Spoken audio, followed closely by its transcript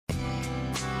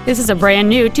This is a brand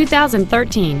new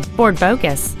 2013 Ford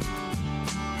Focus.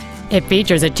 It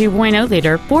features a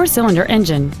 2.0-liter four-cylinder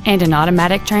engine and an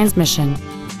automatic transmission.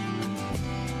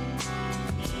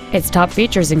 Its top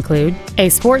features include a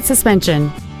sport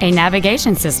suspension, a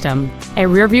navigation system, a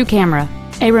rear-view camera,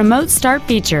 a remote start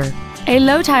feature, a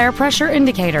low tire pressure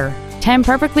indicator, 10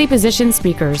 perfectly positioned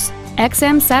speakers,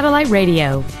 XM satellite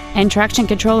radio, and traction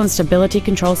control and stability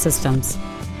control systems.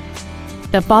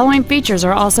 The following features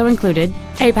are also included: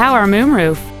 a power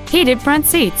moonroof, heated front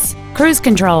seats, cruise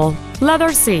control,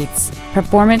 leather seats,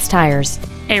 performance tires,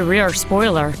 a rear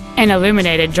spoiler, an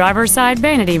illuminated driver's side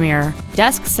vanity mirror,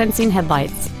 dusk sensing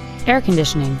headlights, air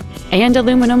conditioning, and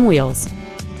aluminum wheels.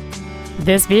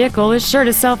 This vehicle is sure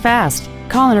to sell fast.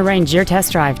 Call and arrange your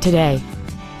test drive today.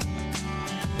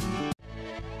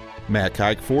 Matt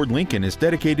Haik Ford Lincoln is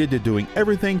dedicated to doing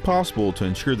everything possible to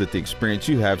ensure that the experience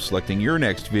you have selecting your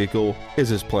next vehicle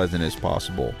is as pleasant as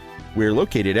possible. We're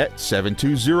located at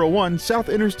 7201 South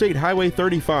Interstate Highway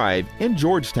 35 in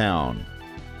Georgetown.